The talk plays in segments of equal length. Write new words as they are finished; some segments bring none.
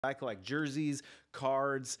I collect jerseys,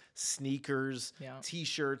 cards, sneakers, Yeah.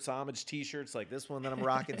 T-shirts, homage T-shirts like this one that I'm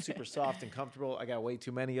rocking, super soft and comfortable. I got way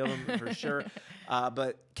too many of them for sure.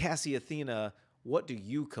 But Cassy Athena, what do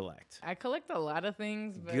you collect? I collect a lot of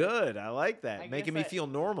things. But Good, I like I that. Making me guess feel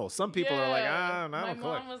normal. Some people are like, I My don't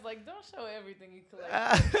collect. mom was like, "Don't show everything you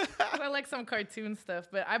collect." 'Cause I like some cartoon stuff,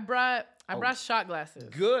 but I brought shot glasses.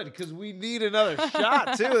 Good, because we need another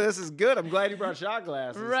shot too. This is good. I'm glad you brought shot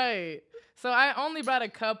glasses. Right. So I only brought a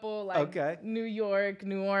couple, like Okay. New York,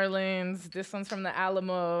 New Orleans. This one's from the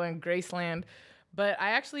Alamo and Graceland. But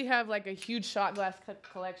I actually have like a huge shot glass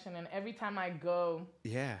collection, and every time I go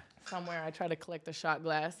Yeah. somewhere, I try to collect a shot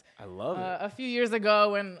glass. I love it. A few years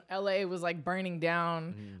ago, when LA was like burning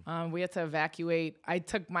down, we had to evacuate. I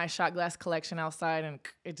took my shot glass collection outside, and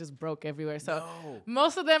it just broke everywhere. So No.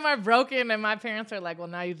 most of them are broken, and my parents are like, "Well,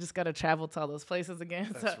 now you just got to travel to all those places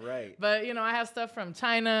again." That's right. But you know, I have stuff from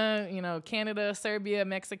China, Canada, Serbia,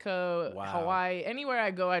 Mexico, Wow. Hawaii. Anywhere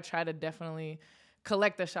I go, I try to definitely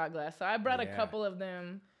collect a shot glass. So I brought a Yeah. couple of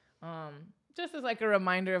them. Just as like a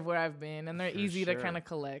reminder of where I've been, and they're For easy to sure. kind of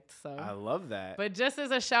collect. So I love that. but just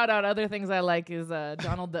as a shout out, other things I like is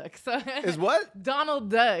Donald Duck. So Is what? Donald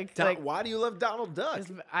Duck. Why do you love Donald Duck?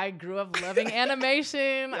 I grew up loving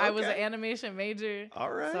animation. I was an Okay. animation major.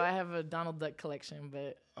 All right. So I have a Donald Duck collection,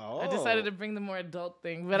 but Oh. I decided to bring the more adult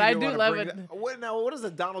thing. But You I didn't do wanna love bring it. What does a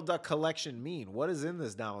Donald Duck collection mean? What is in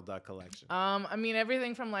this Donald Duck collection? I mean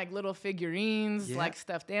everything from like little figurines, Yeah. like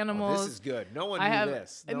stuffed Oh, animals. this is good. No one I knew have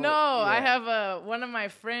this. I yeah. have one of my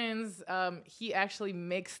friends. He actually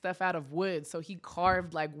makes stuff out of wood, so he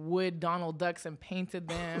carved like wood Donald Ducks and painted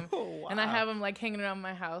them. Oh, And I wow. have them like hanging around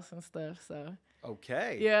my house and stuff. So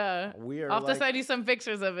Okay. yeah, We are I'll have to like- send you some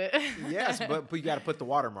pictures of it. Yes, but you got to put the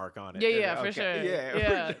watermark on it. yeah, for Okay. sure. Yeah,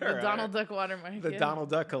 Yeah, for sure. the Donald Duck watermark. The yeah. Donald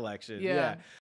Duck collection. Yeah. Yeah.